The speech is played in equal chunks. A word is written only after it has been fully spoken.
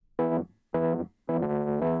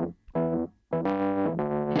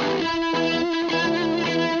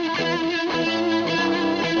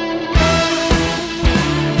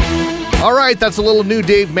All right, that's a little new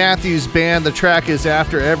Dave Matthews Band. The track is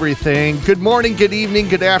After Everything. Good morning, good evening,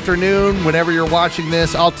 good afternoon, whenever you're watching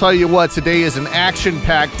this. I'll tell you what, today is an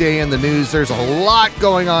action-packed day in the news. There's a lot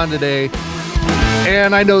going on today,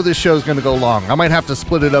 and I know this show's going to go long. I might have to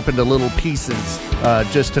split it up into little pieces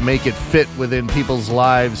just to make it fit within people's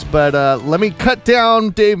lives. But let me cut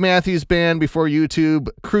down Dave Matthews Band before YouTube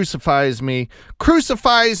crucifies me.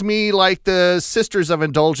 Crucifies me like the Sisters of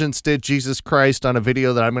Indulgence did Jesus Christ on a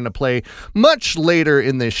video that I'm going to play much later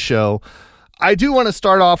in this show. I do want to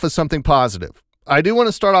start off with something positive.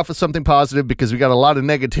 Because we got a lot of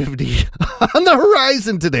negativity on the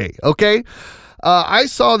horizon today, okay? I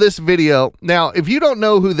saw this video. Now, if you don't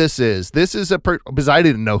know who this is because I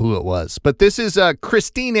didn't know who it was, but this is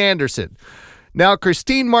Christine Anderson. Now,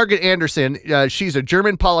 Christine Margaret Anderson, she's a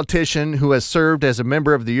German politician who has served as a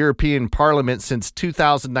member of the European Parliament since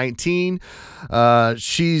 2019.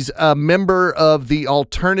 She's a member of the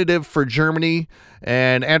Alternative for Germany,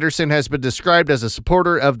 and Anderson has been described as a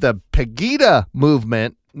supporter of the Pegida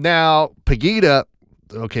movement. Now, Pegida,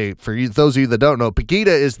 okay, for those of you that don't know, Pegida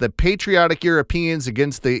is the Patriotic Europeans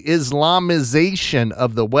against the Islamization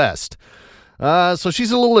of the West. So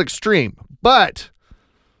she's a little extreme, but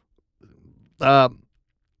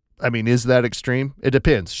is that extreme? It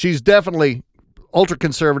depends. She's definitely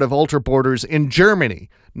ultra-conservative, ultra-borders in Germany.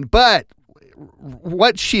 But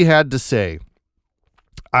what she had to say,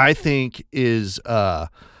 I think, is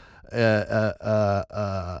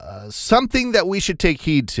something that we should take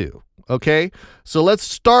heed to. Okay, so let's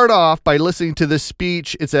start off by listening to this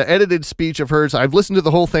speech. It's an edited speech of hers. I've listened to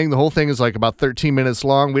the whole thing. The whole thing is like about 13 minutes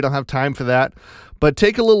long. We don't have time for that. But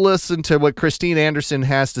take a little listen to what Christine Anderson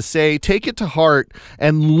has to say. Take it to heart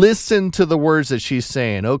and listen to the words that she's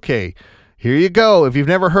saying. Okay, here you go. If you've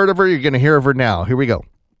never heard of her, you're going to hear of her now. Here we go.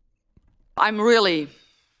 I'm really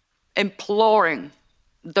imploring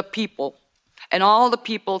the people and all the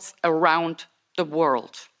peoples around the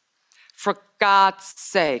world, for God's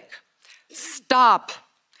sake, stop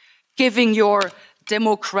giving your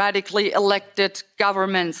democratically elected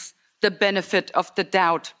governments the benefit of the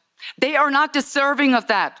doubt. They are not deserving of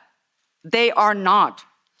that. They are not.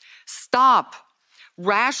 Stop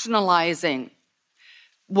rationalizing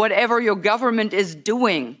whatever your government is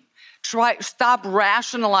doing. Stop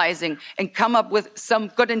rationalizing and come up with some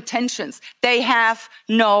good intentions. They have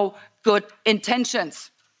no good intentions.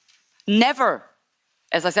 Never.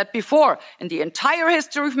 As I said before, in the entire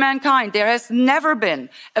history of mankind, there has never been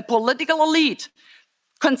a political elite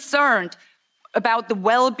concerned about the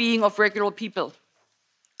well-being of regular people.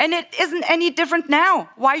 And it isn't any different now.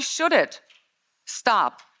 Why should it?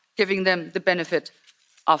 Stop giving them the benefit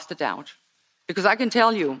of the doubt. Because I can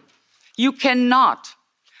tell you, you cannot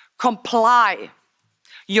comply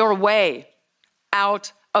your way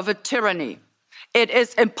out of a tyranny. It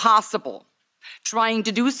is impossible. Trying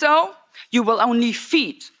to do so, you will only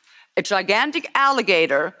feed a gigantic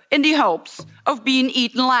alligator in the hopes of being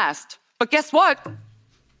eaten last. But guess what?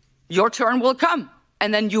 Your turn will come,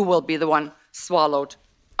 and then you will be the one swallowed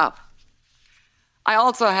up. I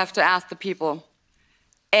also have to ask the people,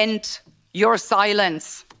 end your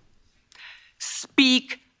silence.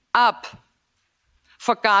 Speak up.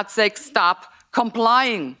 For God's sake, stop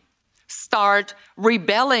complying. Start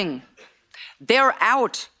rebelling. They're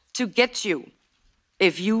out to get you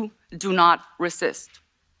if you do not resist.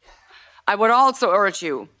 I would also urge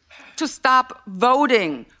you to stop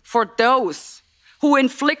voting for those who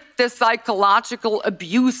inflict this psychological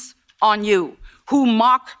abuse on you, who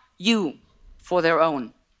mock you for their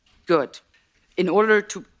own good. In order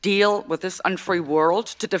to deal with this unfree world,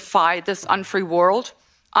 to defy this unfree world,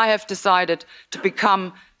 I have decided to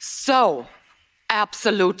become so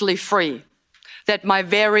absolutely free that my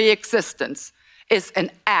very existence is an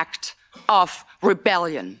act of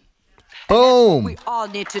rebellion. Boom. We all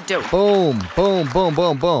need to do. Boom, boom, boom,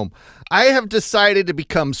 boom, boom. I have decided to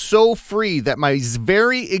become so free that my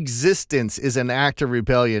very existence is an act of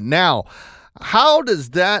rebellion. Now, how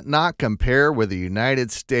does that not compare with the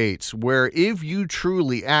United States, where if you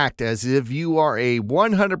truly act as if you are a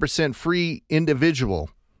 100% free individual,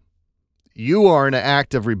 you are in an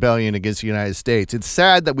act of rebellion against the United States. It's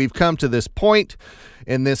sad that we've come to this point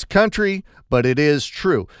in this country, but it is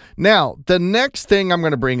true. Now, the next thing I'm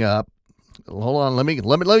going to bring up, hold on, let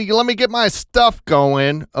me get my stuff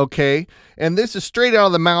going, okay? And this is straight out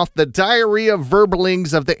of the mouth, the diarrhea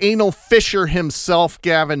verbalings of the anal fisher himself,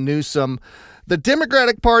 Gavin Newsom. The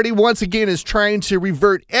Democratic Party, once again, is trying to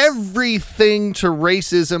revert everything to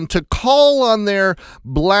racism, to call on their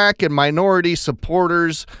black and minority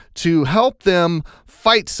supporters to help them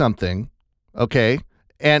fight something, okay?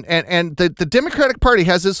 And the Democratic Party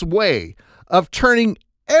has this way of turning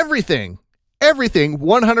everything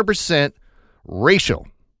 100% racial.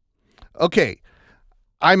 Okay,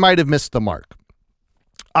 I might have missed the mark.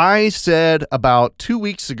 I said about 2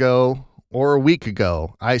 weeks ago or a week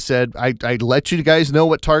ago, I said I'd let you guys know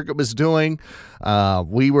what Target was doing.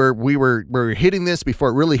 We were hitting this before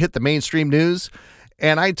it really hit the mainstream news.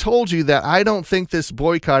 And I told you that I don't think this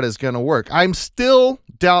boycott is going to work. I'm still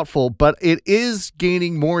doubtful, but it is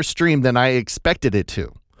gaining more stream than I expected it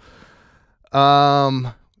to.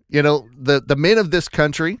 You know, the men of this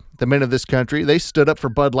country, they stood up for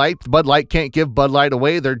Bud Light. Bud Light can't give Bud Light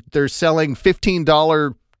away. They're selling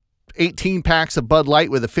 $15 18 packs of Bud Light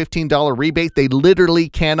with a $15 rebate. They literally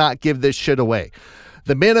cannot give this shit away.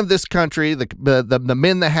 The men of this country, the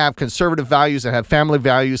men that have conservative values, that have family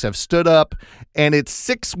values, have stood up, and it's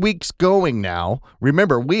 6 weeks going now.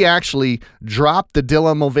 Remember, we actually dropped the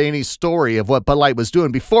Dylan Mulvaney story of what Bud Light was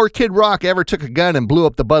doing before Kid Rock ever took a gun and blew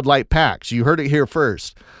up the Bud Light packs. You heard it here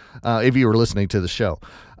first, if you were listening to the show.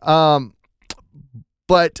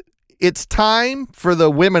 But it's time for the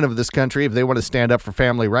women of this country, if they want to stand up for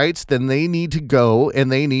family rights, then they need to go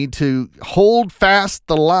and they need to hold fast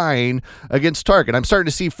the line against Target. I'm starting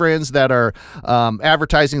to see friends that are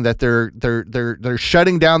advertising that they're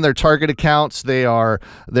shutting down their Target accounts. They're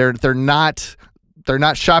not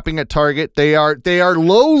shopping at Target. They are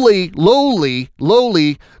lowly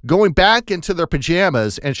going back into their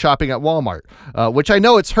pajamas and shopping at Walmart, which I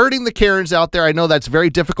know it's hurting the Karens out there. I know that's very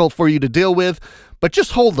difficult for you to deal with, but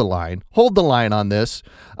just hold the line on this.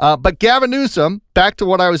 But Gavin Newsom, back to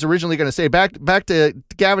what I was originally going to say, back to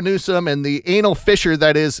Gavin Newsom and the anal fisher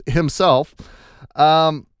that is himself.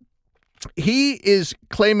 He is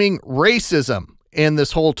claiming racism in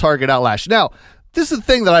this whole Target outlash. Now, this is the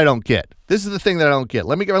thing that I don't get.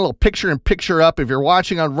 Let me get a little picture up. If you're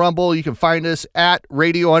watching on Rumble, you can find us at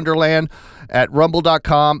Radio Underland at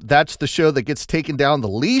rumble.com. That's the show that gets taken down the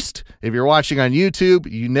least. If you're watching on YouTube,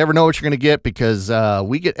 you never know what you're going to get because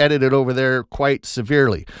we get edited over there quite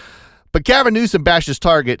severely. But Gavin Newsom bashes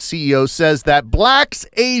Target CEO, says that blacks,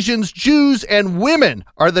 Asians, Jews, and women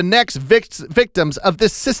are the next victims of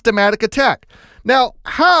this systematic attack. Now,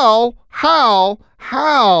 how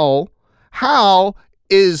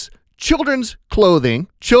is children's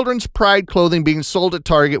pride clothing being sold at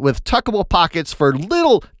Target with tuckable pockets for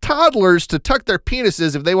little toddlers to tuck their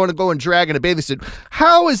penises if they want to go and drag in a bathing suit?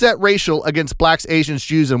 How is that racial against blacks, Asians,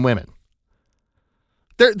 Jews, and women?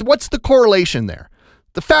 What's the correlation there?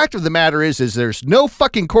 The fact of the matter is there's no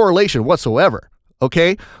fucking correlation whatsoever,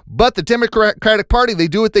 okay? But the Democratic Party, they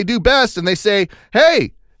do what they do best, and they say,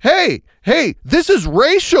 hey, this is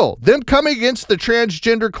racial. Them coming against the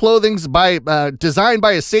transgender clothing's designed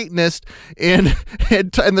by a Satanist in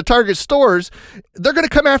the Target stores, they're going to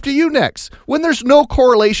come after you next when there's no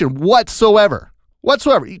correlation whatsoever.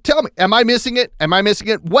 You tell me, am I missing it?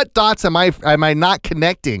 What dots am I not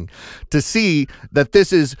connecting to see that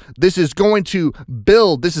this is going to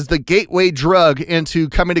build, this is the gateway drug into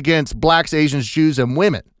coming against blacks, Asians, Jews, and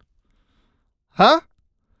women? Huh?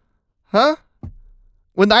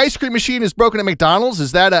 When the ice cream machine is broken at McDonald's,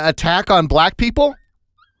 is that an attack on black people?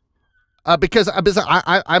 Because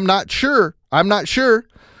I'm not sure.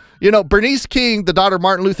 You know, Bernice King, the daughter of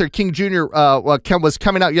Martin Luther King Jr., was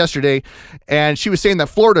coming out yesterday, and she was saying that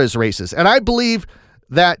Florida is racist. And I believe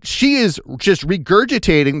that she is just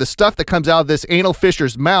regurgitating the stuff that comes out of this anal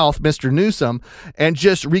fisher's mouth, Mr. Newsom, and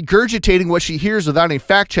just regurgitating what she hears without any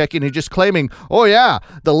fact-checking and just claiming, oh yeah,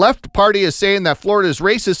 the left party is saying that Florida is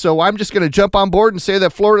racist, so I'm just going to jump on board and say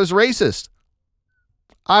that Florida is racist.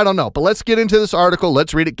 I don't know, but let's get into this article.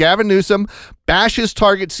 Let's read it. Gavin Newsom bashes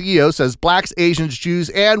Target CEO, says blacks, Asians, Jews,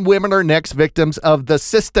 and women are next victims of the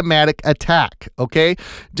systematic attack. Okay?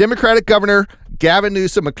 Democratic Governor Gavin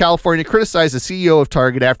Newsom of California criticized the CEO of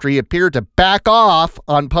Target after he appeared to back off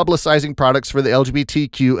on publicizing products for the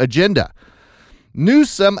LGBTQ agenda.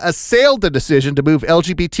 Newsom assailed the decision to move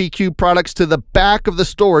LGBTQ products to the back of the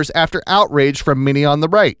stores after outrage from many on the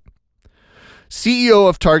right. CEO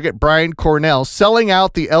of Target, Brian Cornell, selling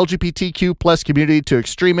out the LGBTQ plus community to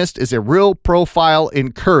extremists is a real profile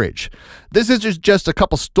in courage. This isn't just a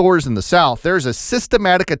couple stores in the South. There's a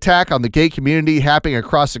systematic attack on the gay community happening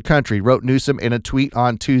across the country, wrote Newsom in a tweet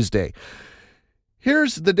on Tuesday.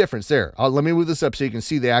 Here's the difference there. Let me move this up so you can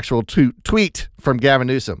see the actual tweet from Gavin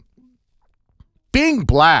Newsom. Being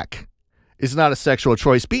black is not a sexual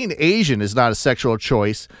choice. Being Asian is not a sexual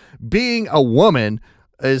choice. Being a woman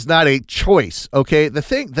is not a choice, okay? The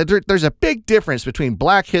thing that there's a big difference between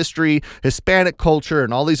black history, Hispanic culture,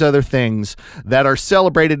 and all these other things that are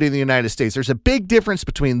celebrated in the United States. There's a big difference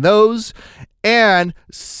between those and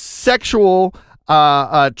sexual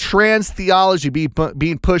trans theology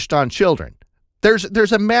being pushed on children.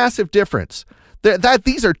 There's a massive difference. That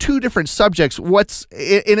these are two different subjects. What's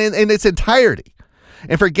in its entirety.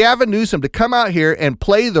 And for Gavin Newsom to come out here and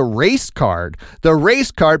play the race card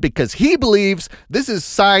because he believes this is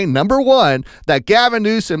sign number one that Gavin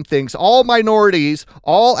Newsom thinks all minorities,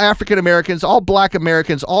 all African Americans, all black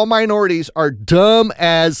Americans, all minorities are dumb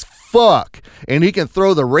as fuck. And he can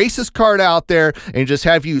throw the racist card out there and just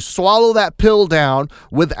have you swallow that pill down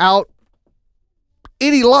without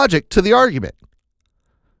any logic to the argument.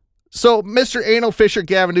 So, Mr. Anal Fisher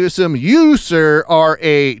Gavin Newsom, you, sir, are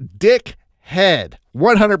a dickhead.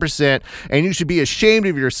 100%, and you should be ashamed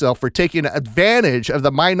of yourself for taking advantage of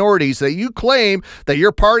the minorities that you claim that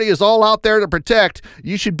your party is all out there to protect.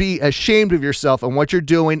 You should be ashamed of yourself and what you're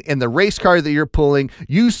doing in the race card that you're pulling.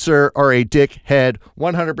 You, sir, are a dickhead.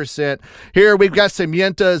 100%. Here we've got some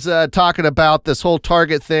yentas talking about this whole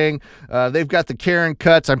Target thing. They've got the Karen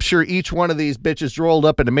cuts. I'm sure each one of these bitches rolled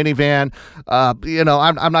up in a minivan.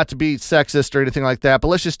 I'm not to be sexist or anything like that, but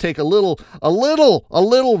let's just take a little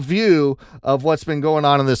view of what's been going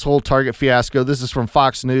on in this whole Target fiasco. This is from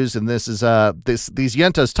Fox News, and this is these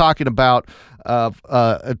yentas talking about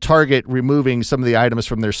Target removing some of the items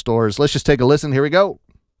from their stores. Let's just take a listen. Here we go.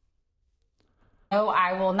 No,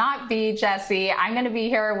 I will not be Jesse. I'm going to be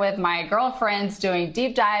here with my girlfriends doing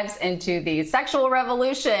deep dives into the sexual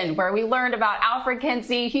revolution, where we learned about Alfred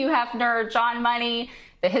Kinsey, Hugh Hefner, John Money,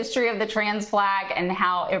 the history of the trans flag, and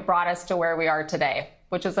how it brought us to where we are today,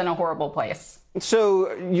 which is in a horrible place.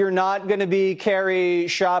 So you're not going to be, Carrie,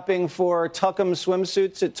 shopping for Tuckum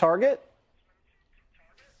swimsuits at Target?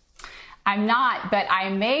 I'm not, but I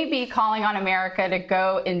may be calling on America to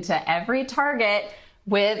go into every Target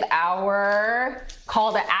with our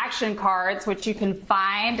call to action cards, which you can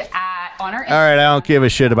find on our Instagram. All right, I don't give a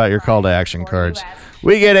shit about your call to action cards.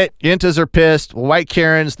 We get it. Yentas are pissed. White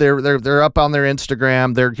Karens, they're up on their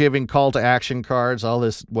Instagram. They're giving call to action cards, all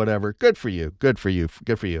this whatever. Good for you. Good for you.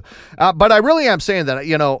 Good for you. But I really am saying that,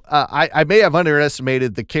 I may have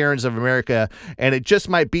underestimated the Karens of America, and it just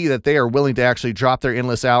might be that they are willing to actually drop their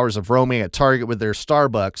endless hours of roaming at Target with their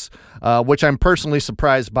Starbucks, which I'm personally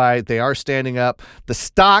surprised by. They are standing up. The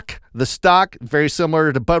stock, very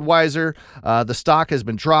similar to Budweiser. The stock has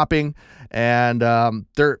been dropping, and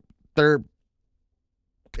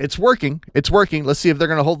it's working. It's working. Let's see if they're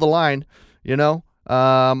going to hold the line.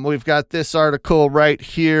 We've got this article right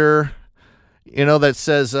here, that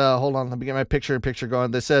says, hold on, let me get my picture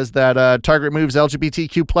going. That says that Target moves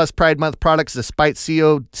LGBTQ plus Pride Month products despite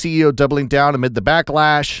CEO doubling down amid the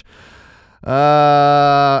backlash.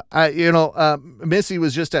 Missy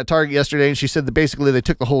was just at Target yesterday, and she said that basically they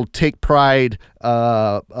took the whole Take Pride,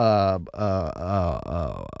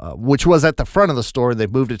 which was at the front of the store, and they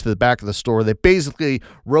moved it to the back of the store. They basically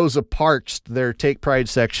Rosa Parks their Take Pride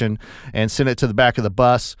section and sent it to the back of the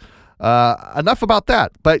bus. Enough about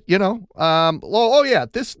that. But this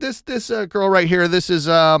girl right here, this is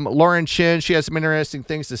Lauren Chin. She has some interesting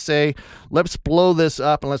things to say. Let's blow this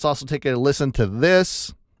up, and let's also take a listen to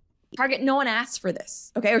this. Target, no one asked for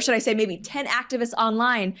this, okay? Or should I say maybe 10 activists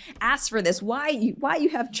online asked for this. Why you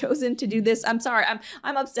have chosen to do this? I'm sorry,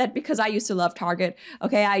 I'm upset because I used to love Target,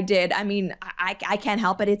 okay? I did. I mean, I can't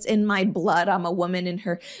help it. It's in my blood. I'm a woman in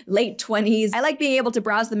her late 20s. I like being able to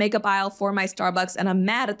browse the makeup aisle for my Starbucks, and I'm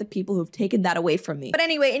mad at the people who've taken that away from me. But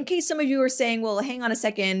anyway, in case some of you are saying, well, hang on a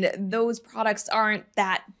second, those products aren't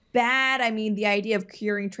that bad. I mean, the idea of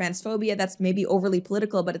curing transphobia, that's maybe overly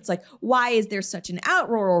political, but it's like, why is there such an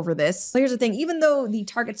outroar over this? So here's the thing, even though the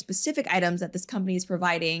Target specific items that this company is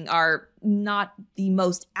providing are not the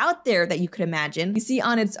most out there that you could imagine, you see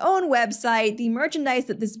on its own website, the merchandise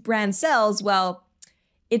that this brand sells, well,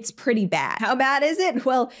 it's pretty bad. How bad is it?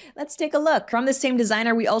 Well, let's take a look. From the same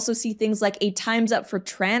designer, we also see things like a Time's Up for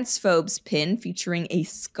Transphobes pin featuring a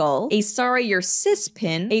skull, a Sorry You're Cis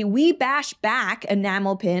pin, a We Bash Back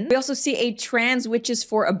enamel pin. We also see a Trans Witches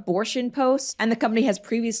for Abortion post, and the company has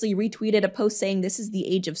previously retweeted a post saying this is the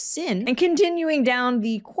age of sin. And continuing down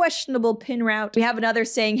the questionable pin route, we have another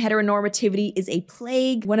saying heteronormativity is a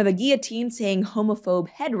plague, one of a guillotine saying homophobe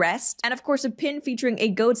headrest, and of course a pin featuring a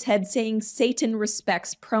goat's head saying Satan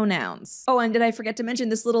respects pronouns. Oh, and did I forget to mention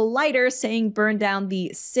this little lighter saying burn down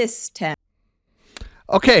the cis tent?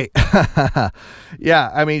 Okay.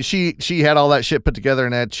 Yeah, I mean, she had all that shit put together,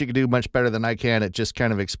 and that she could do much better than I can at just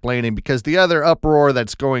kind of explaining, because the other uproar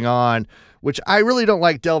that's going on, which I really don't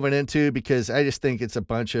like delving into because I just think it's a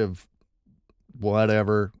bunch of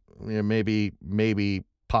whatever, maybe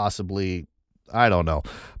possibly I don't know.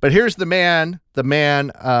 But here's the man,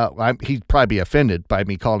 he'd probably be offended by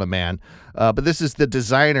me calling him man. But this is the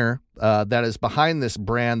designer that is behind this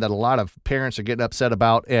brand that a lot of parents are getting upset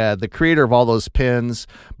about. The creator of all those pins,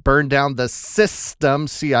 Burn Down the System,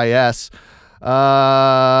 CIS.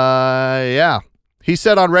 Yeah. He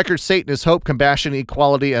said on record, Satan is hope, compassion,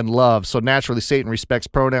 equality, and love. So naturally, Satan respects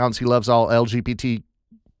pronouns. He loves all LGBT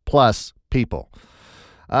plus people.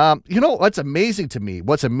 You know, what's amazing to me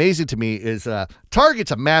is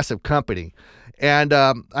Target's a massive company. And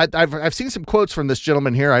I've seen some quotes from this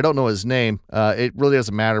gentleman here. I don't know his name. It really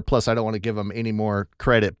doesn't matter. Plus, I don't want to give him any more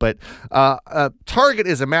credit. But Target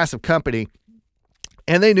is a massive company.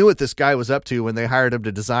 And they knew what this guy was up to when they hired him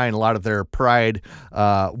to design a lot of their Pride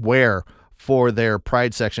wear for their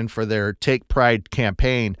Pride section, for their Take Pride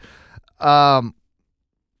campaign. You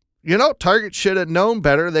know, Target should have known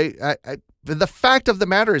better. The fact of the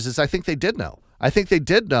matter is I think they did know. I think they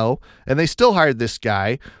did know, and they still hired this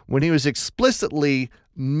guy when he was explicitly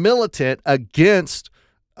militant against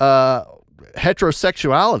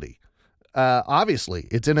heterosexuality. Obviously,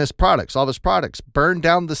 it's in his products, all of his products. Burn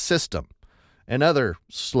down the system and other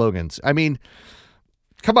slogans. I mean,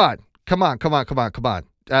 come on.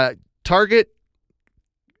 Target,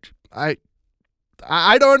 I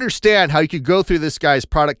don't understand how you could go through this guy's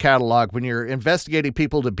product catalog when you're investigating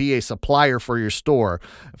people to be a supplier for your store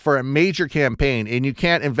for a major campaign and you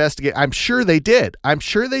can't investigate. I'm sure they did.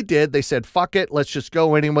 They said, fuck it. Let's just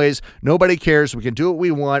go anyways. Nobody cares. We can do what we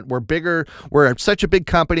want. We're bigger. We're such a big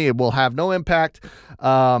company. It will have no impact.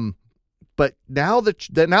 But now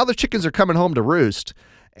the chickens are coming home to roost,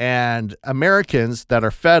 and Americans that are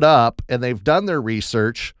fed up and they've done their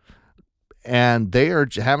research and they are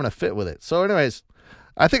having a fit with it. So anyways,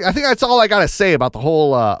 I think that's all I got to say about the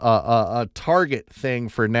whole Target thing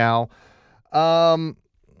for now.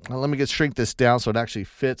 Let me shrink this down so it actually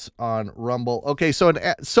fits on Rumble. Okay, so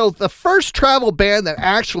the first travel ban that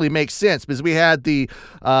actually makes sense, because we had the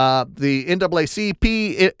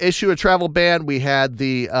NAACP issue a travel ban. We had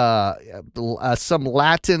some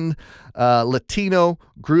Latino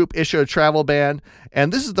group issue a travel ban,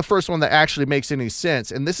 and this is the first one that actually makes any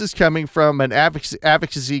sense. And this is coming from an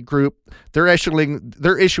advocacy group. They're issuing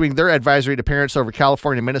their advisory to parents over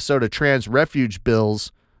California, Minnesota trans refuge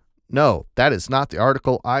bills. No, that is not the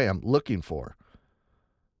article I am looking for.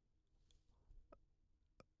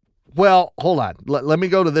 Well, hold on. Let me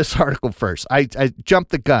go to this article first. I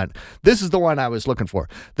jumped the gun. This is the one I was looking for.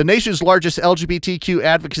 The nation's largest LGBTQ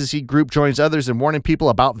advocacy group joins others in warning people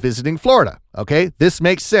about visiting Florida. Okay, this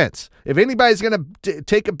makes sense. If anybody's going to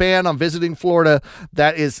take a ban on visiting Florida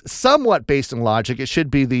that is somewhat based in logic, it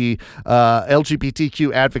should be the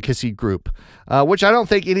LGBTQ advocacy group, which I don't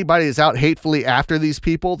think anybody is out hatefully after these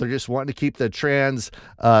people. They're just wanting to keep the trans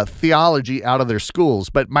theology out of their schools.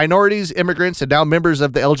 But minorities, immigrants, and now members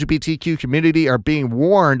of the LGBTQ community are being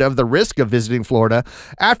warned of the risk of visiting Florida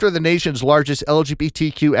after the nation's largest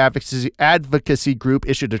LGBTQ advocacy group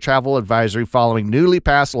issued a travel advisory following newly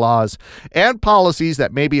passed laws and policies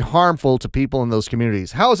that may be harmful to people in those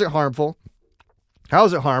communities. How is it harmful?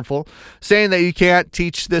 Saying that you can't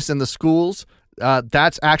teach this in the schools,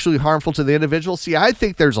 that's actually harmful to the individual. See, I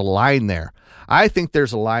think there's a line there. I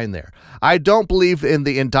don't believe in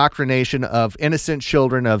the indoctrination of innocent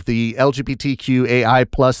children of the LGBTQAI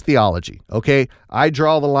plus theology. Okay, I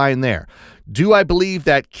draw the line there. Do I believe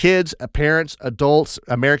that kids, parents, adults,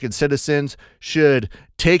 American citizens should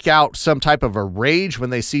take out some type of a rage when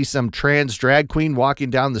they see some trans drag queen walking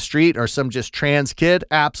down the street or some just trans kid?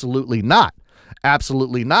 Absolutely not. I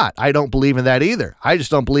don't believe in that either. I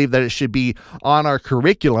just don't believe that it should be on our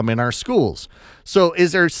curriculum in our schools. So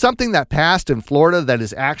is there something that passed in Florida that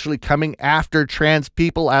is actually coming after trans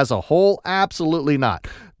people as a whole? Absolutely not.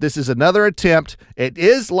 This is another attempt. It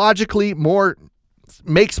is logically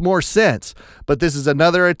makes more sense, but this is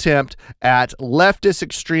another attempt at leftist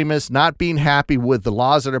extremists not being happy with the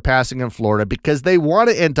laws that are passing in Florida because they want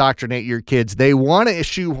to indoctrinate your kids. They want to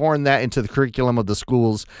shoehorn that into the curriculum of the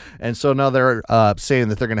schools, and so now they're saying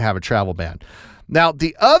that they're going to have a travel ban. Now,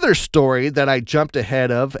 the other story that I jumped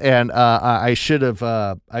ahead of, and I should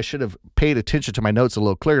have paid attention to my notes a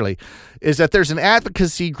little clearly, is that there's an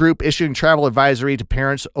advocacy group issuing travel advisory to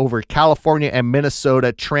parents over California and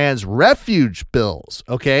Minnesota trans refuge bills.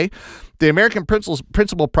 Okay. The American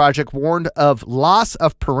Principle Project warned of loss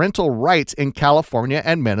of parental rights in California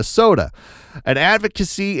and Minnesota. An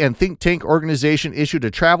advocacy and think tank organization issued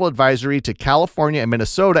a travel advisory to California and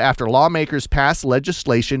Minnesota after lawmakers passed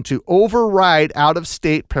legislation to override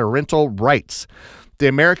out-of-state parental rights. The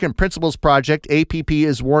American Principles Project, APP,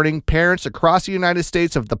 is warning parents across the United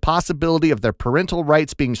States of the possibility of their parental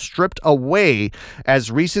rights being stripped away as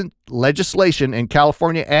recent legislation in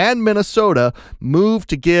California and Minnesota move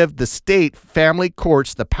to give the state family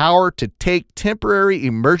courts the power to take temporary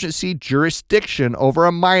emergency jurisdiction over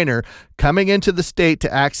a minor coming into the state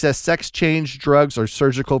to access sex change, drugs, or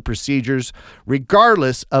surgical procedures,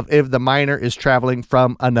 regardless of if the minor is traveling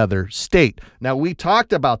from another state. Now, we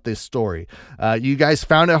talked about this story. You guys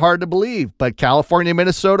found it hard to believe, but California and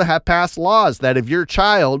Minnesota have passed laws that if your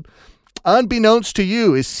child, unbeknownst to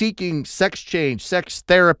you, is seeking sex change, sex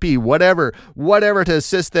therapy, whatever to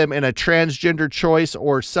assist them in a transgender choice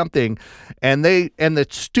or something, and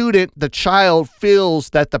the child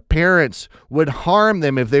feels that the parents would harm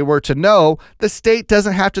them if they were to know, the state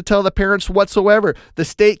doesn't have to tell the parents whatsoever. The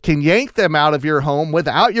state can yank them out of your home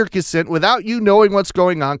without your consent, without you knowing what's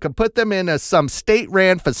going on, can put them in some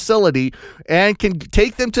state-ran facility and can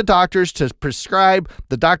take them to doctors to prescribe.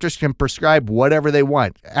 The doctors can prescribe whatever they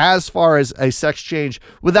want as far as a sex change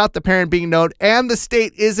without the parent being known, and the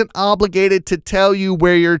state isn't obligated to tell you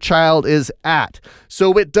where your child is at.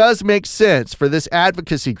 So it does make sense for this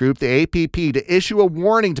advocacy group, the APP, to issue a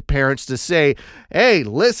warning to parents to say, hey,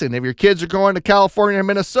 listen, if your kids are going to California or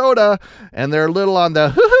Minnesota and they're a little on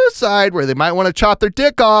the side where they might want to chop their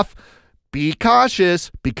dick off, be cautious,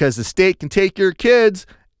 because the state can take your kids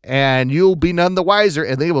and you'll be none the wiser,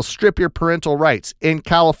 and they will strip your parental rights in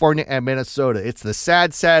California and Minnesota. It's the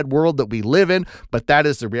sad, sad world that we live in, but that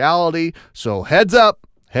is the reality. So heads up,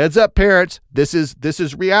 parents. This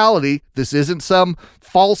is reality. This isn't some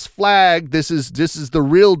false flag. This is the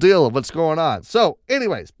real deal of what's going on. So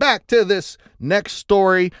anyways, back to this next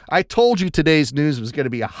story. I told you today's news was going to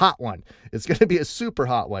be a hot one. It's going to be a super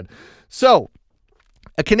hot one. So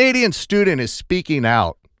a Canadian student is speaking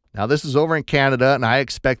out. Now, this is over in Canada, and I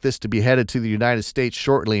expect this to be headed to the United States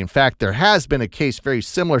shortly. In fact, there has been a case very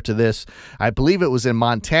similar to this. I believe it was in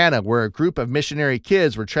Montana, where a group of missionary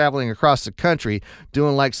kids were traveling across the country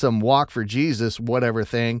doing like some walk for Jesus, whatever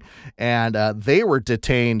thing, and they were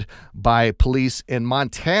detained by police in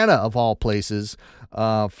Montana, of all places,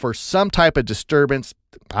 for some type of disturbance.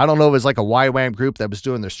 I don't know if it was like a YWAM group that was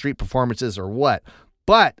doing their street performances or what,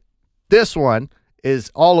 but this one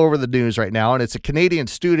is all over the news right now, and it's a Canadian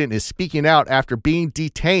student is speaking out after being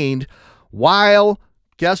detained while,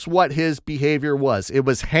 guess what his behavior was? It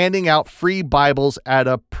was handing out free Bibles at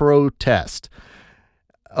a protest.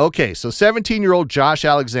 Okay, so 17-year-old Josh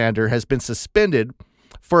Alexander has been suspended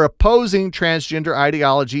for opposing transgender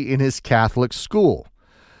ideology in his Catholic school.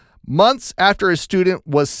 Months after a student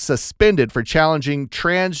was suspended for challenging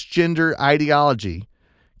transgender ideology,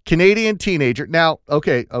 Canadian teenager. Now,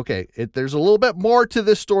 okay. There's a little bit more to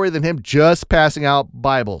this story than him just passing out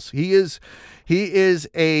Bibles. He is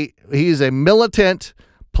a militant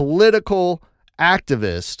political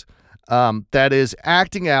activist that is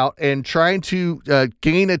acting out and trying to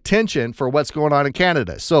gain attention for what's going on in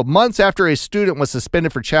Canada. So months after a student was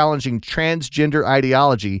suspended for challenging transgender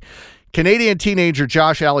ideology, Canadian teenager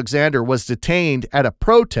Josh Alexander was detained at a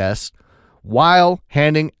protest while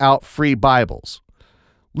handing out free Bibles.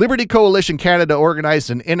 Liberty Coalition Canada organized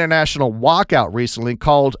an international walkout recently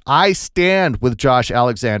called I Stand with Josh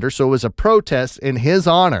Alexander. So it was a protest in his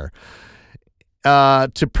honor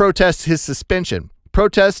to protest his suspension.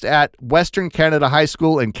 Protest at Western Canada High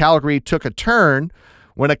School in Calgary took a turn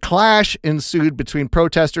when a clash ensued between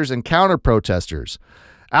protesters and counter-protesters.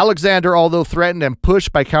 Alexander, although threatened and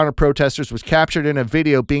pushed by counter-protesters, was captured in a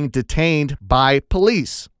video being detained by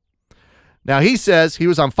police. Now, he says he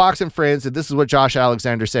was on Fox and Friends, and this is what Josh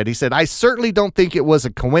Alexander said. He said, I certainly don't think it was a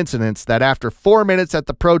coincidence that after 4 minutes at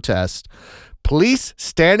the protest, police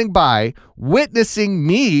standing by, witnessing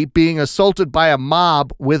me being assaulted by a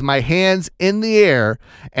mob with my hands in the air,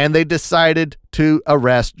 and they decided to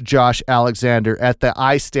arrest Josh Alexander at the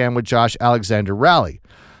I Stand with Josh Alexander rally.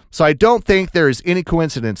 So I don't think there is any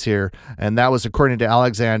coincidence here, and that was according to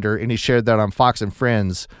Alexander, and he shared that on Fox and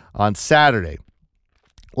Friends on Saturday.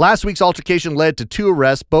 Last week's altercation led to 2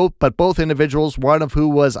 arrests, but both individuals, one of who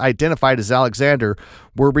was identified as Alexander,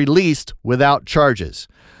 were released without charges.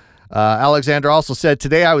 Alexander also said,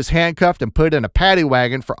 today I was handcuffed and put in a paddy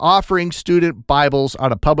wagon for offering student Bibles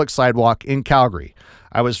on a public sidewalk in Calgary.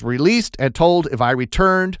 I was released and told if I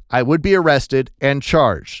returned, I would be arrested and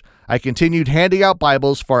charged. I continued handing out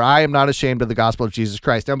Bibles, for I am not ashamed of the gospel of Jesus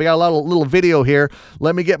Christ. Now, we got a little video here.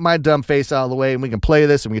 Let me get my dumb face out of the way, and we can play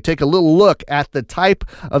this, and we can take a little look at the type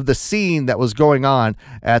of the scene that was going on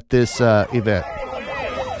at this event.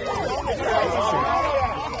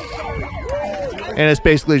 And it's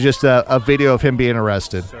basically just a video of him being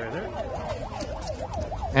arrested.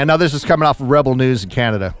 And now this is coming off of Rebel News in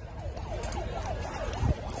Canada.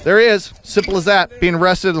 There he is. Simple as that. Being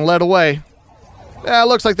arrested and led away. Yeah, it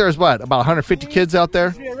looks like there's, what, about 150 kids out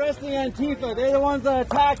there? Arresting Antifa. They're the ones that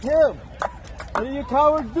attacked him. What are you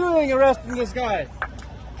cowards doing arresting this guy?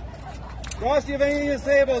 Ross, do you have anything to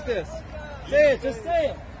say about this? Say it. Just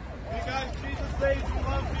say it. Hey guys, Jesus saves you,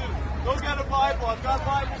 love you. Go get a Bible. I've got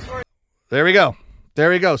Bibles for you. There we go. There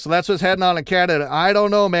we go. So that's what's heading on in Canada. I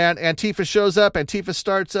don't know, man. Antifa shows up. Antifa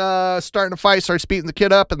starts starting to fight, starts beating the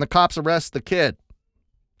kid up, and the cops arrest the kid.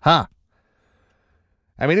 Huh.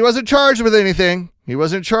 I mean, he wasn't charged with anything. He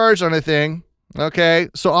wasn't charged on anything. Okay.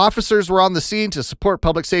 So officers were on the scene to support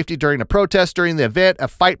public safety during a protest. During the event, a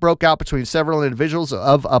fight broke out between several individuals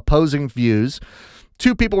of opposing views.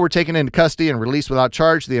 2 people were taken into custody and released without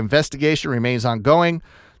charge. The investigation remains ongoing.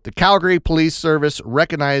 The Calgary Police Service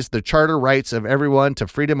recognized the charter rights of everyone to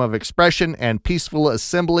freedom of expression and peaceful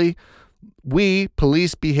assembly. We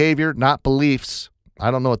police behavior, not beliefs. I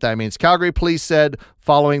don't know what that means. Calgary police said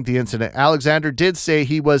following the incident. Alexander did say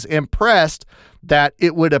he was impressed that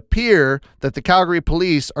it would appear that the Calgary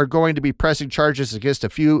police are going to be pressing charges against a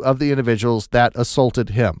few of the individuals that assaulted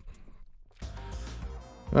him.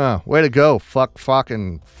 Oh, way to go.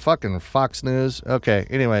 Fucking Fox News. Okay,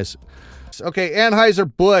 anyways. Okay,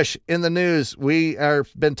 Anheuser-Busch in the news. We have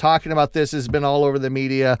been talking about this. It's been all over the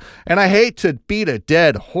media. And I hate to beat a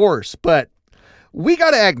dead horse, but we got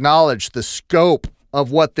to acknowledge the scope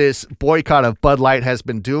of what this boycott of Bud Light has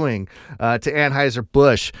been doing to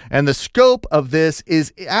Anheuser-Busch. And the scope of this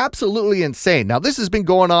is absolutely insane. Now, this has been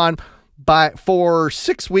going on for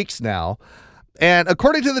 6 weeks now. And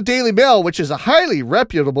according to the Daily Mail, which is a highly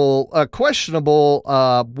reputable, questionable,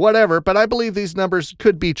 whatever, but I believe these numbers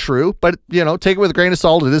could be true. But, you know, take it with a grain of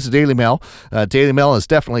salt. It is the Daily Mail. Daily Mail has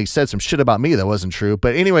definitely said some shit about me that wasn't true.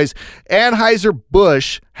 But anyways,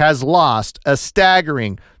 Anheuser-Busch has lost a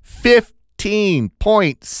staggering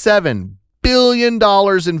 $15.7 billion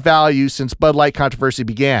in value since Bud Light controversy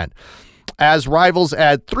began, as rivals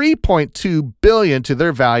add $3.2 billion to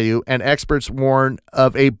their value, and experts warn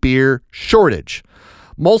of a beer shortage.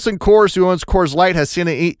 Molson Coors, who owns Coors Light, has seen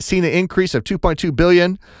an increase of $2.2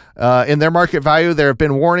 billion in their market value. There have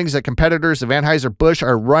been warnings that competitors of Anheuser-Busch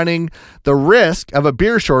are running the risk of a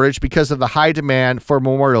beer shortage because of the high demand for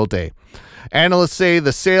Memorial Day. Analysts say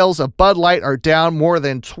the sales of Bud Light are down more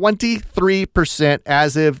than 23%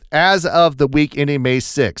 as of the week ending May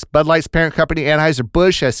 6. Bud Light's parent company,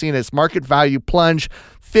 Anheuser-Busch, has seen its market value plunge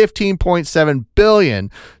 $15.7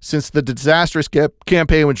 billion since the disastrous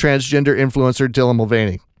campaign with transgender influencer Dylan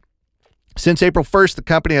Mulvaney. Since April 1st, the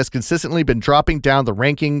company has consistently been dropping down the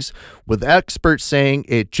rankings, with experts saying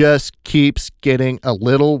it just keeps getting a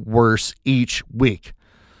little worse each week.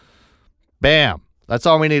 Bam. That's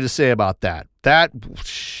all we need to say about that. I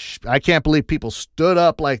can't believe people stood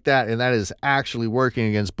up like that, and that is actually working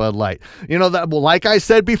against Bud Light. You know, that, well, like I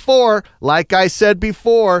said before,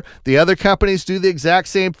 the other companies do the exact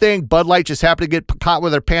same thing. Bud Light just happened to get caught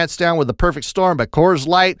with their pants down with the perfect storm, but Coors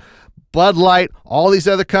Light, Bud Light, all these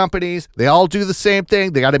other companies, they all do the same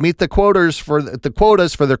thing. They got to meet the quotas for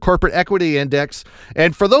their corporate equity index.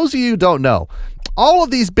 And for those of you who don't know, all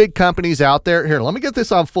of these big companies out there, here, let me get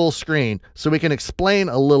this on full screen so we can explain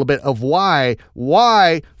a little bit of why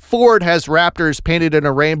Ford has Raptors painted in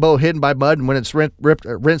a rainbow hidden by mud, and when it's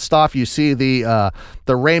rinsed off, you see the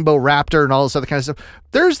rainbow Raptor and all this other kind of stuff.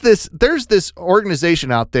 There's this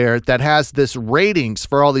organization out there that has this ratings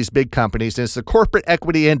for all these big companies, and it's the Corporate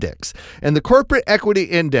Equity Index. And the Corporate Equity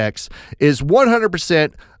Index is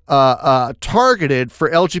 100% targeted for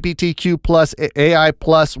LGBTQ plus, AI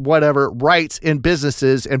plus, whatever rights in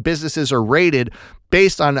businesses, and businesses are rated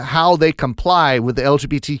based on how they comply with the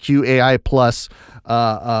LGBTQ AI plus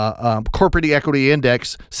corporate equity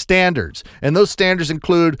index standards. And those standards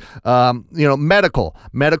include, medical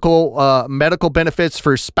benefits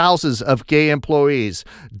for spouses of gay employees.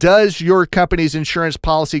 Does your company's insurance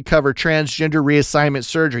policy cover transgender reassignment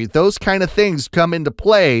surgery? Those kind of things come into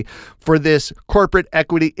play for this corporate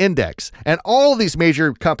equity index. And all of these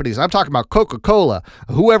major companies, I'm talking about Coca-Cola,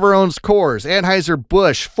 whoever owns Coors,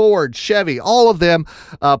 Anheuser-Busch, Ford, Chevy, all of them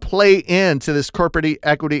play into this corporate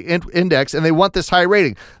equity index, and they want this high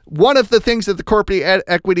rating. One of the things that the corporate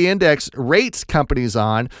equity index rates companies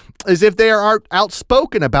on is if they are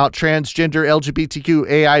outspoken about transgender, LGBTQ,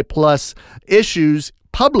 AI plus issues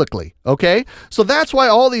publicly. Okay. So that's why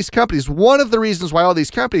all these companies, one of the reasons why all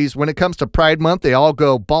these companies, when it comes to Pride Month, they all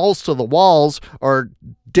go balls to the walls or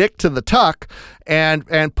dick to the tuck and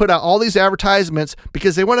put out all these advertisements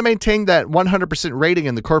because they want to maintain that 100% rating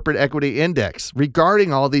in the corporate equity index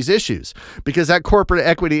regarding all these issues, because that corporate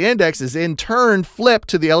equity index is in turn flipped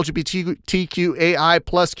to the LGBTQAI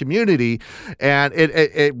plus community, and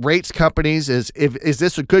it rates companies as is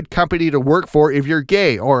this a good company to work for if you're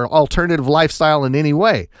gay or alternative lifestyle in any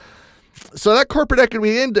way. So that corporate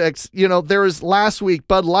equity index, there was last week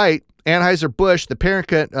Bud Light, Anheuser-Busch, the parent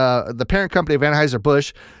company of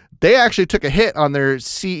Anheuser-Busch, they actually took a hit on their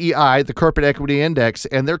CEI, the corporate equity index,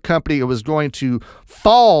 and their company was going to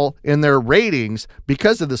fall in their ratings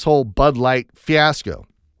because of this whole Bud Light fiasco.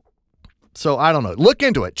 So I don't know. Look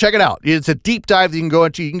into it. Check it out. It's a deep dive that you can go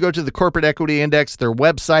into. You can go to the Corporate Equity Index, their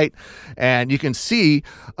website, and you can see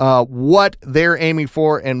what they're aiming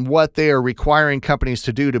for and what they are requiring companies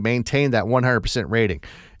to do to maintain that 100% rating.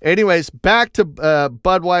 Anyways, back to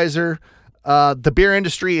Budweiser. The beer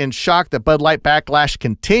industry in shock that Bud Light backlash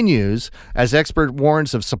continues as expert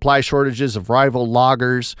warns of supply shortages of rival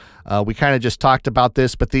lagers. We kind of just talked about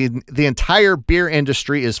this, but the entire beer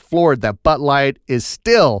industry is floored that Bud Light is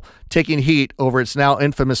still taking heat over its now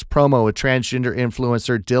infamous promo with transgender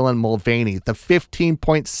influencer Dylan Mulvaney, the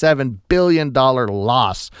 $15.7 billion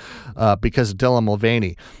loss because of Dylan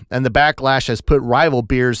Mulvaney. And the backlash has put rival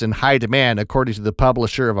beers in high demand, according to the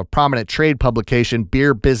publisher of a prominent trade publication,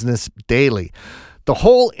 Beer Business Daily. The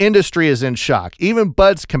whole industry is in shock. Even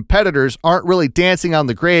Bud's competitors aren't really dancing on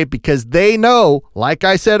the grave because they know, like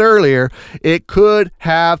I said earlier, it could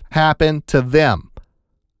have happened to them.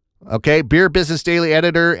 Okay, Beer Business Daily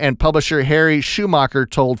editor and publisher Harry Schumacher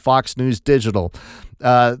told Fox News Digital.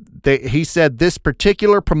 He said this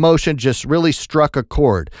particular promotion just really struck a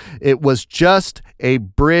chord. It was just a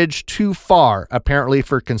bridge too far, apparently,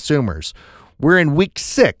 for consumers. We're in week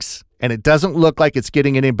 6, and it doesn't look like it's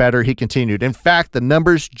getting any better, he continued. In fact, the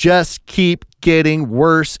numbers just keep getting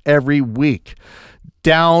worse every week,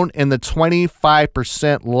 down in the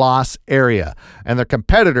 25% loss area, and their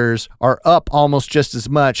competitors are up almost just as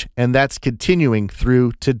much, and that's continuing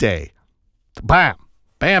through today. Bam,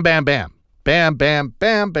 bam, bam, bam, bam, bam,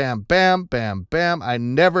 bam, bam, bam, bam, bam. I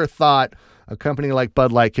never thought a company like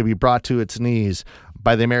Bud Light could be brought to its knees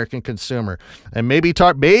by the American consumer. And maybe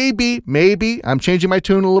I'm changing my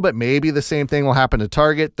tune a little bit. Maybe the same thing will happen to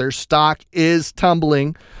Target. Their stock is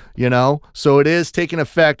tumbling, so it is taking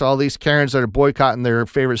effect. All these Karens that are boycotting their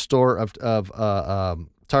favorite store of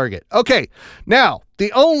Target. Okay, now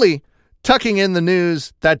the only tucking in the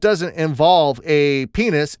news that doesn't involve a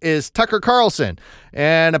penis is Tucker Carlson.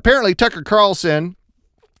 And apparently Tucker Carlson,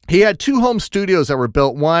 he had 2 home studios that were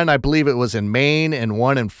built. One, I believe it was in Maine, and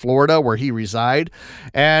one in Florida where he reside.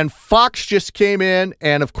 And Fox just came in,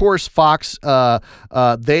 and of course Fox,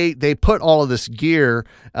 they put all of this gear.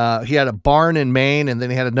 He had a barn in Maine, and then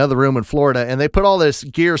he had another room in Florida, and they put all this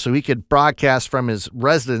gear so he could broadcast from his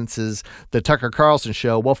residences, the Tucker Carlson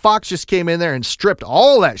show. Well, Fox just came in there and stripped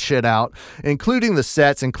all that shit out, including the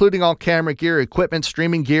sets, including all camera gear, equipment,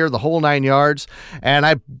 streaming gear, the whole 9 yards. And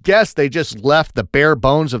I guess they just left the bare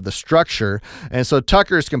bones of the structure. And so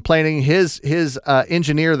Tucker's complaining. His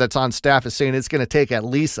engineer that's on staff is saying it's going to take at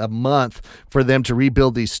least a month for them to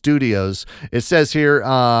rebuild these studios. It says here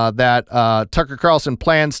that Tucker Carlson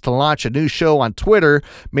plans to launch a new show on Twitter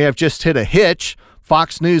may have just hit a hitch.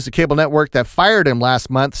 Fox News, the cable network that fired him last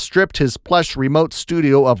month, stripped his plush remote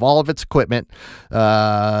studio of all of its equipment.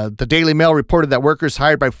 The Daily Mail reported that workers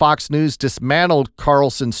hired by Fox News dismantled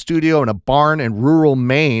Carlson's studio in a barn in rural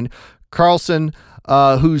Maine. Carlson,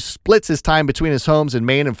 who splits his time between his homes in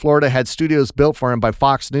Maine and Florida, had studios built for him by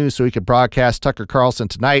Fox News so he could broadcast Tucker Carlson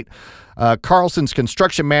Tonight. Carlson's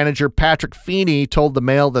construction manager, Patrick Feeney, told the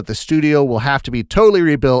Mail that the studio will have to be totally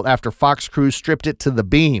rebuilt after Fox crews stripped it to the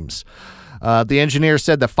beams. The engineer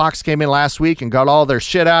said that Fox came in last week and got all their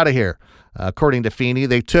shit out of here. According to Feeney,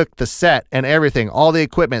 they took the set and everything, all the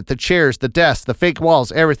equipment, the chairs, the desks, the fake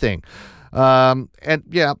walls, everything. And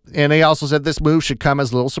he also said this move should come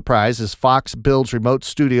as a little surprise as Fox builds remote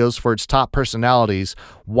studios for its top personalities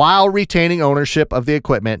while retaining ownership of the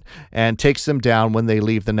equipment and takes them down when they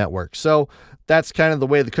leave the network. So that's kind of the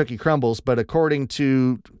way the cookie crumbles. But according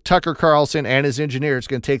to Tucker Carlson and his engineer, it's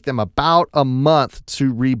going to take them about a month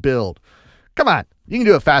to rebuild. Come on, you can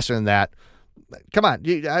do it faster than that. Come on,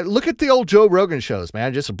 look at the old Joe Rogan shows,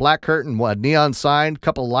 man. Just a black curtain, a neon sign,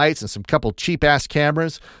 couple lights, and some couple cheap ass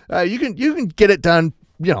cameras. You can get it done,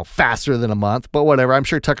 faster than a month. But whatever. I'm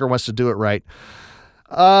sure Tucker wants to do it right.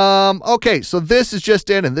 Okay, so this is just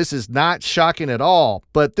in, and this is not shocking at all.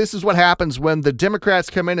 But this is what happens when the Democrats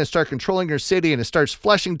come in and start controlling your city, and it starts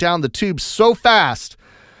flushing down the tubes so fast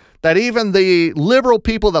that even the liberal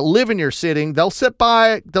people that live in your city, they'll sit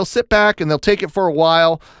back and they'll take it for a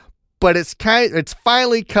while. But it's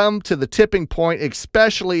finally come to the tipping point,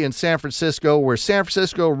 especially in San Francisco, where San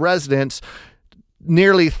Francisco residents,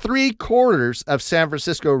 nearly 3/4 of San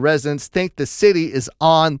Francisco residents think the city is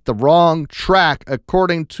on the wrong track,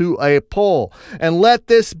 according to a poll. And let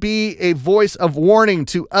this be a voice of warning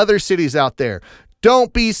to other cities out there.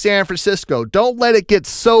 Don't be San Francisco. Don't let it get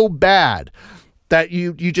so bad that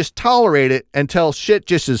you just tolerate it until shit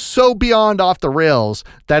just is so beyond off the rails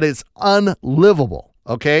that it's unlivable,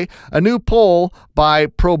 okay? A new poll by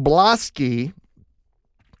Problasky,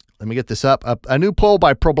 let me get this up. A new poll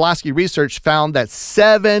by Problasky Research found that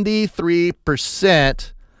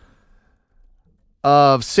 73%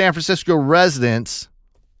 of San Francisco residents,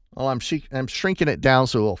 well, I'm shrinking it down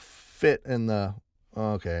so it'll fit in the,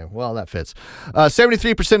 okay, well, that fits.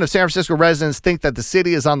 73% of San Francisco residents think that the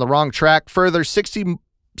city is on the wrong track. Further,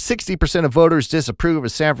 60% of voters disapprove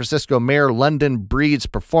of San Francisco Mayor London Breed's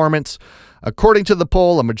performance. According to the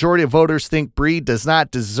poll, a majority of voters think Breed does not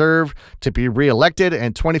deserve to be reelected,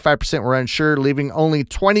 and 25% were unsure, leaving only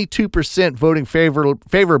 22% voting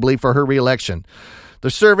favorably for her reelection. The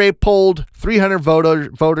survey polled 300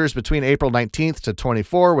 voters between April 19th to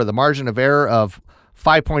 24, with a margin of error of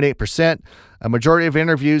 5.8%. A majority of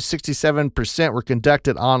interviews, 67%, were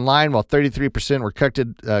conducted online, while 33% were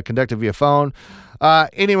conducted via phone.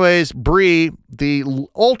 Anyways, Bree, the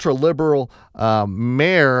ultra-liberal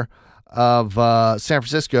mayor of San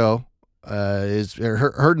Francisco, is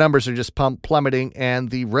her numbers are just plummeting, and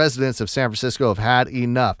the residents of San Francisco have had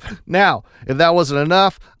enough. Now, if that wasn't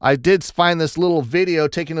enough, I did find this little video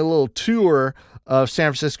taking a little tour of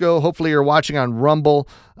San Francisco. Hopefully you're watching on Rumble,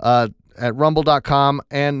 at rumble.com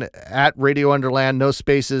and at Radio Underland, no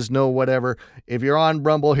spaces, no whatever. If you're on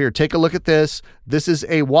Rumble, here, take a look at this. This is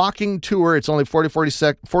a walking tour. It's only 44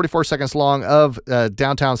 seconds long of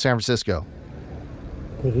downtown San Francisco.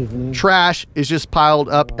 Good evening. Trash is just piled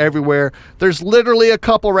up everywhere. There's literally a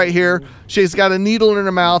couple right here. She's got a needle in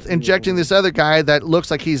her mouth, injecting this other guy that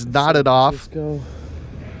looks like he's knotted off.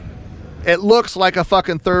 It looks like a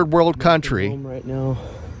fucking third world country. I'm home right now.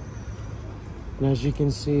 And as you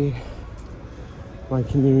can see, my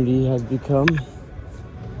community has become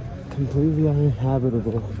completely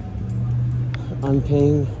uninhabitable. I'm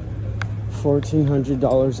paying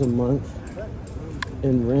 $1,400 a month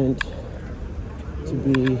in rent to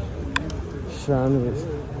be surrounded with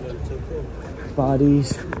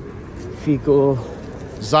bodies, fecal,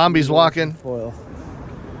 zombies walking, oil.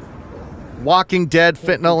 Walking Dead,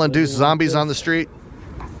 fentanyl-induced zombies on the street.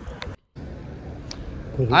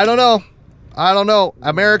 I don't know.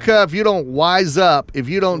 America, if you don't wise up, if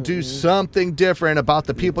you don't do something different about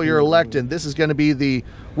the people you're electing, this is going to be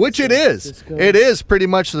which it is. It is pretty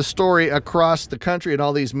much the story across the country in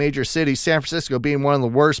all these major cities. San Francisco being one of the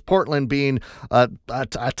worst, Portland being a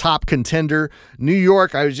top contender. New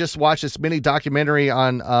York, I just watched this mini documentary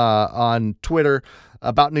on Twitter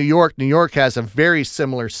about New York. New York has a very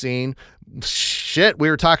similar scene. Shit, we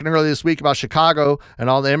were talking earlier this week about Chicago and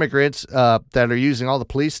all the immigrants that are using all the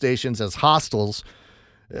police stations as hostels.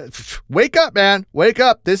 Wake up, man. Wake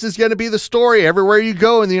up. This is going to be the story everywhere you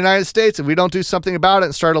go in the United States if we don't do something about it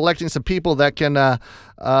and start electing some people that can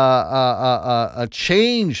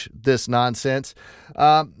change this nonsense.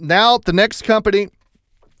 Now, the next company.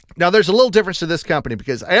 Now, there's a little difference to this company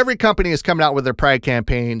because every company is coming out with their Pride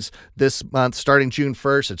campaigns this month, starting June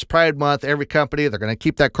 1st. It's Pride Month. Every company, they're going to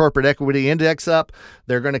keep that corporate equity index up.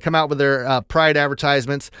 They're going to come out with their Pride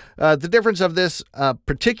advertisements. The difference of this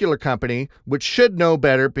particular company, which should know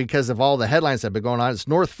better because of all the headlines that have been going on, is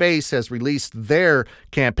North Face has released their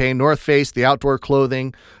campaign. North Face, the outdoor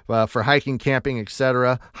clothing for hiking, camping,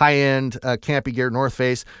 etc., high-end camping gear, North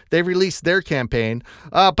Face. They've released their campaign.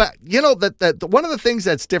 But, you know, that one of the things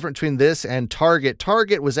that's different between this and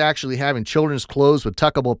Target was actually having children's clothes with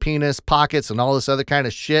tuckable penis, pockets, and all this other kind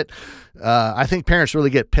of shit. I think parents really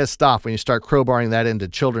get pissed off when you start crowbarring that into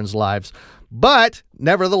children's lives. But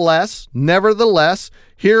nevertheless,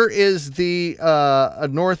 here is the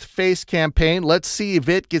North Face campaign. Let's see if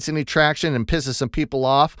it gets any traction and pisses some people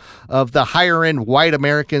off of the higher-end white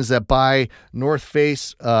Americans that buy North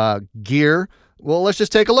Face gear. Well, let's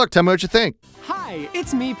just take a look. Tell me what you think. Hi,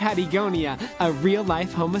 it's me, Patagonia, a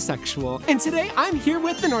real-life homosexual. And today I'm here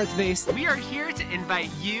with the North Face. We are here to invite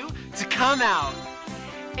you to come out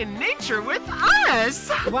in nature with us.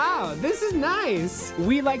 Wow, this is nice.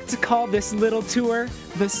 We like to call this little tour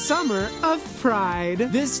the Summer of Pride.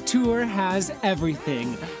 This tour has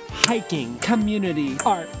everything. hiking, community,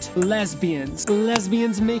 art,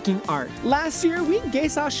 lesbians making art. Last year, we gay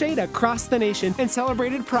saw shade across the nation and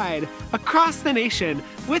celebrated Pride across the nation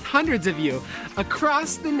with hundreds of you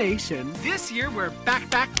across the nation. This year, we're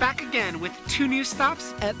back again with 2 new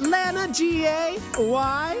stops. Atlanta, GA.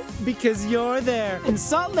 Why? Because you're there. In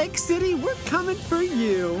Salt Lake City, we're coming for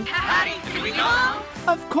you. Howdy, can we go?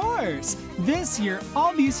 Of course! This year,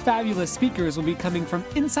 all these fabulous speakers will be coming from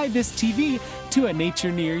inside this TV to a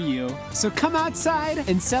nature near you. So come outside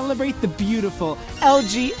and celebrate the beautiful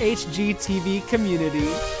LGHG-TV community.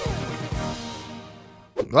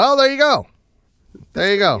 Well, there you go.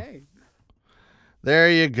 There you go. There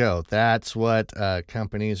you go. That's what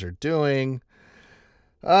companies are doing.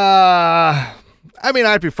 I mean,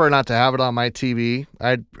 I'd prefer not to have it on my TV.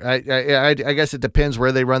 I guess it depends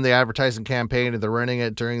where they run the advertising campaign. If they're running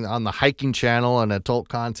it on the hiking channel and adult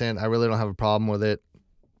content, I really don't have a problem with it.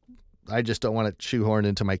 I just don't want it shoehorned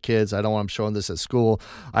into my kids. I don't want them showing this at school.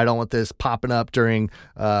 I don't want this popping up during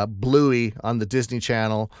Bluey on the Disney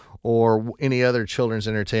Channel or any other children's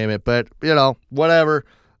entertainment. But, whatever.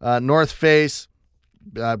 North Face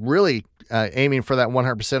really aiming for that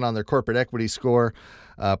 100% on their corporate equity score.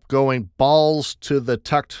 Going balls to the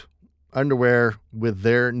tucked underwear with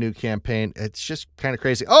their new campaign. It's just kind of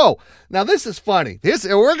crazy. Oh, now this is funny.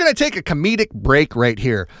 We're going to take a comedic break right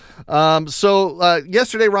here. So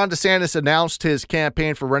yesterday, Ron DeSantis announced his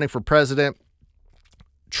campaign for running for president.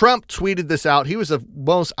 Trump tweeted this out. He was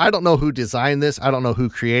I don't know who designed this. I don't know who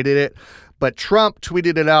created it. But Trump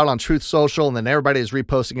tweeted it out on Truth Social, and then everybody is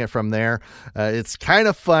reposting it from there. It's kind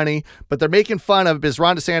of funny, but they're making fun of, because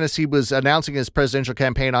Ron DeSantis, he was announcing his presidential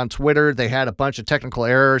campaign on Twitter. They had a bunch of technical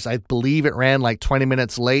errors. I believe it ran like 20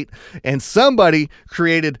 minutes late, and somebody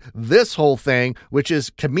created this whole thing, which is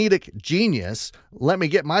comedic genius. Let me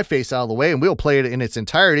get my face out of the way, and we'll play it in its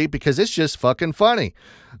entirety because it's just fucking funny.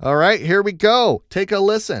 All right, here we go. Take a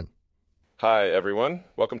listen. Hi, everyone.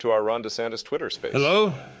 Welcome to our Ron DeSantis Twitter space.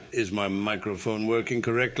 Hello? Is my microphone working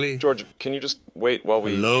correctly? George, can you just wait while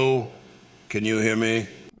we... Hello? Can you hear me?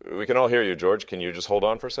 We can all hear you, George. Can you just hold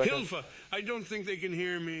on for a second? Hilfa, I don't think they can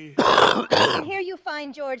hear me. I can hear you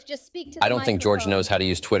fine, George. Just speak to the I don't think George knows how to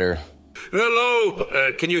use Twitter.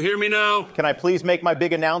 Hello? Can you hear me now? Can I please make my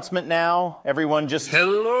big announcement now? Everyone just...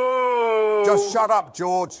 Hello? Just shut up,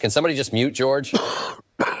 George. Can somebody just mute George?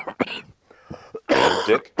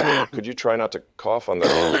 Dick, could you try not to cough on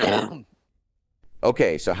the...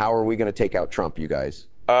 Okay, so how are we going to take out Trump, you guys?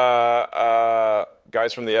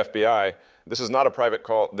 Guys from the FBI, this is not a private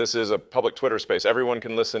call. This is a public Twitter space. Everyone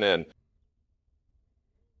can listen in.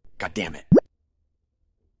 God damn it.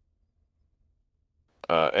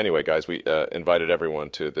 Anyway, guys, we invited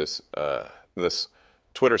everyone to this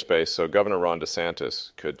Twitter space so Governor Ron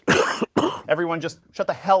DeSantis could... Everyone just shut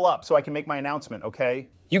the hell up so I can make my announcement, okay?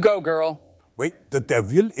 You go, girl. Wait, the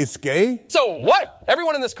devil is gay? So what?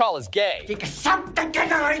 Everyone in this call is gay. I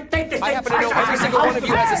happen to know every single one of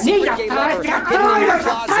you has a secret gay lover hidden in your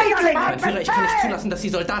closet. Mein Führer, ich kann nicht zulassen, dass die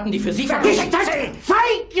Soldaten, die für Sie vergehen.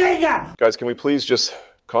 Guys, can we please just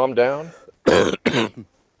calm down?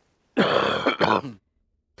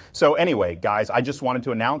 So anyway, guys, I just wanted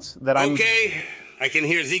to announce that I'm... Okay, I can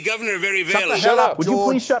hear the governor very well. Shut up, would you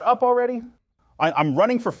please shut up already? I'm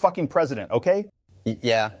running for fucking president, okay?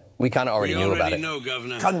 Yeah. We kind of already knew about it. Know,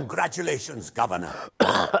 Governor. Congratulations, Governor.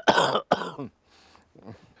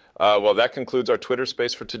 Well, that concludes our Twitter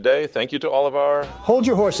space for today. Thank you to all of our... Hold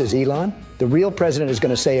your horses, Elon. The real president is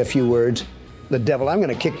going to say a few words. The devil, I'm going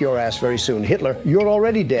to kick your ass very soon. Hitler, you're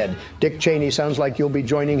already dead. Dick Cheney sounds like you'll be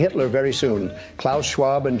joining Hitler very soon. Klaus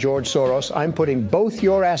Schwab and George Soros, I'm putting both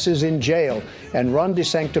your asses in jail. And Ron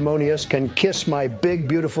DeSanctimonious can kiss my big,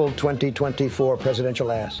 beautiful 2024 presidential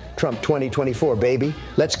ass. Trump 2024, baby.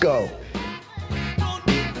 Let's go.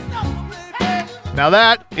 Now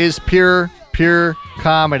that is pure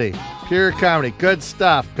comedy. Pure comedy. Good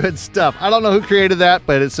stuff. Good stuff. I don't know who created that,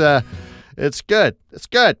 but it's good. It's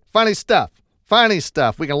good. Funny stuff. Funny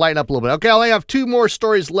stuff. We can lighten up a little bit. Okay, I only have 2 more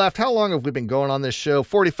stories left. How long have we been going on this show?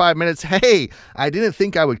 45 minutes. Hey, I didn't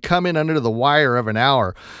think I would come in under the wire of an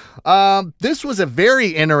hour. This was a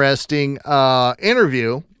very interesting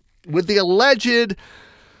interview with the alleged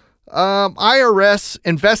IRS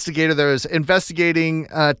investigator that was investigating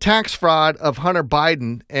tax fraud of Hunter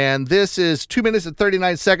Biden. And this is 2 minutes and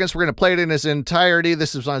 39 seconds. We're going to play it in its entirety.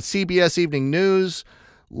 This is on CBS Evening News.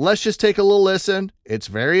 Let's just take a little listen. It's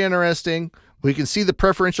very interesting. We can see the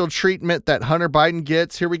preferential treatment that Hunter Biden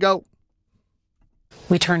gets. Here we go.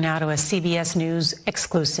 We turn now to a CBS News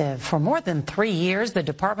exclusive. For more than 3 years, the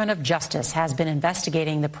Department of Justice has been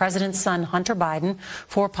investigating the president's son, Hunter Biden,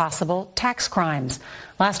 for possible tax crimes.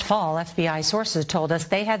 Last fall, FBI sources told us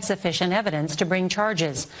they had sufficient evidence to bring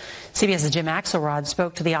charges. CBS's Jim Axelrod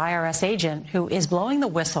spoke to the IRS agent who is blowing the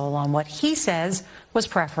whistle on what he says was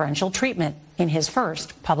preferential treatment in his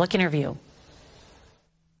first public interview.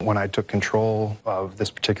 When I took control of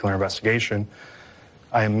this particular investigation,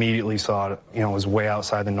 I immediately saw it, was way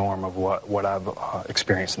outside the norm of what I've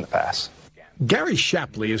experienced in the past. Gary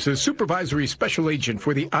Shapley is a supervisory special agent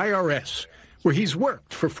for the IRS, where he's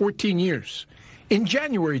worked for 14 years. In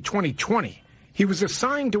January 2020, he was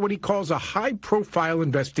assigned to what he calls a high-profile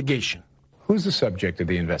investigation. Who's the subject of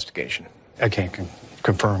the investigation? I can't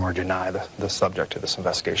confirm or deny the subject of this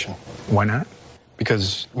investigation. Why not?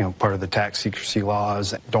 Because, part of the tax secrecy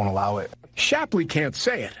laws don't allow it. Shapley can't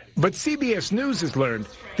say it, but CBS News has learned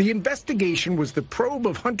the investigation was the probe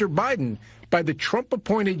of Hunter Biden by the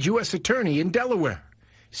Trump-appointed U.S. attorney in Delaware.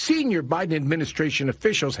 Senior Biden administration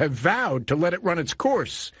officials have vowed to let it run its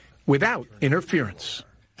course without interference.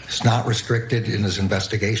 It's not restricted in his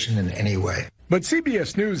investigation in any way. But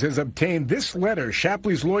CBS News has obtained this letter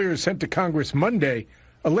Shapley's lawyers sent to Congress Monday,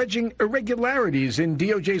 alleging irregularities in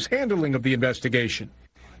DOJ's handling of the investigation.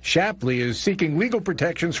 Shapley is seeking legal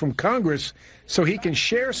protections from Congress so he can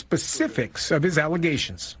share specifics of his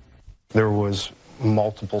allegations. There was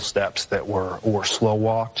multiple steps that were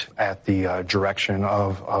slow-walked at the direction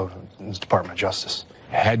of the Department of Justice.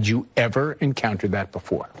 Had you ever encountered that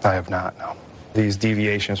before? I have not, no. These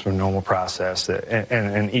deviations from normal process,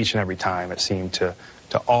 and each and every time it seemed to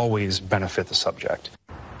always benefit the subject.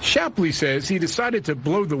 Shapley says he decided to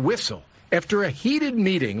blow the whistle after a heated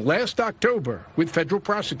meeting last October with federal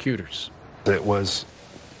prosecutors. It was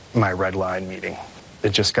my red line meeting.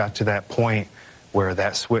 It just got to that point where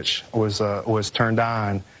that switch was turned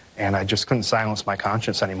on, and I just couldn't silence my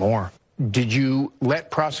conscience anymore. Did you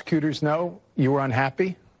let prosecutors know you were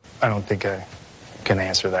unhappy? I don't think I can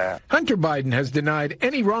answer that. Hunter Biden has denied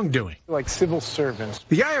any wrongdoing. Like civil servants.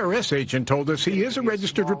 The IRS agent told us he is a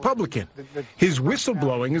registered Republican. His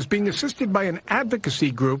whistleblowing is being assisted by an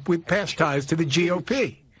advocacy group with past ties to the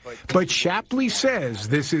GOP. But Shapley says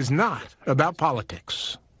this is not about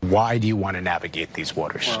politics. Why do you want to navigate these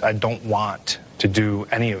waters? I don't want to do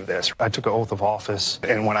any of this. I took an oath of office,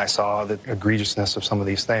 and when I saw the egregiousness of some of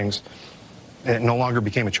these things, it no longer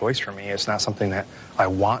became a choice for me. It's not something that I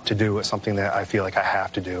want to do. It's something that I feel like I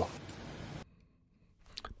have to do.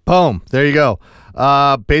 Boom. There you go.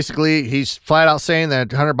 Basically, he's flat out saying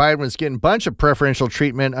that Hunter Biden was getting a bunch of preferential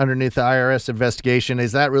treatment underneath the IRS investigation.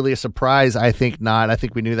 Is that really a surprise? I think not. I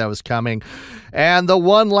think we knew that was coming. And the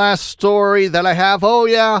one last story that I have,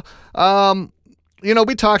 we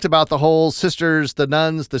talked about the whole sisters, the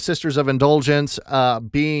nuns, the Sisters of Indulgence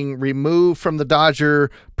being removed from the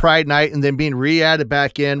Dodger Pride Night and then being re-added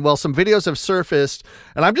back in. Well, some videos have surfaced,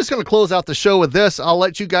 and I'm just going to close out the show with this. I'll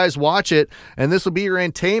let you guys watch it, and this will be your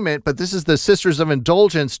entertainment, but this is the Sisters of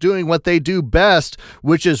Indulgence doing what they do best,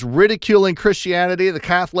 which is ridiculing Christianity, the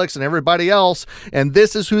Catholics, and everybody else, and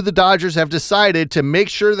this is who the Dodgers have decided to make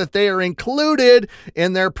sure that they are included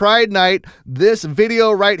in their Pride Night. This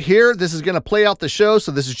video right here, this is going to play out the show,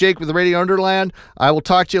 so this is Jake with the Radio Underland. I will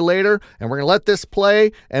talk to you later, and we're going to let this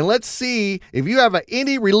play, and let's see if you have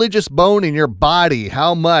any religious bone in your body,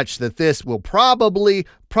 how much that this will probably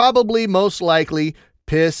most likely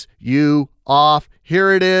piss you off.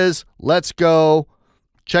 Here it is. Let's go.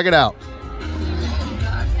 Check it out.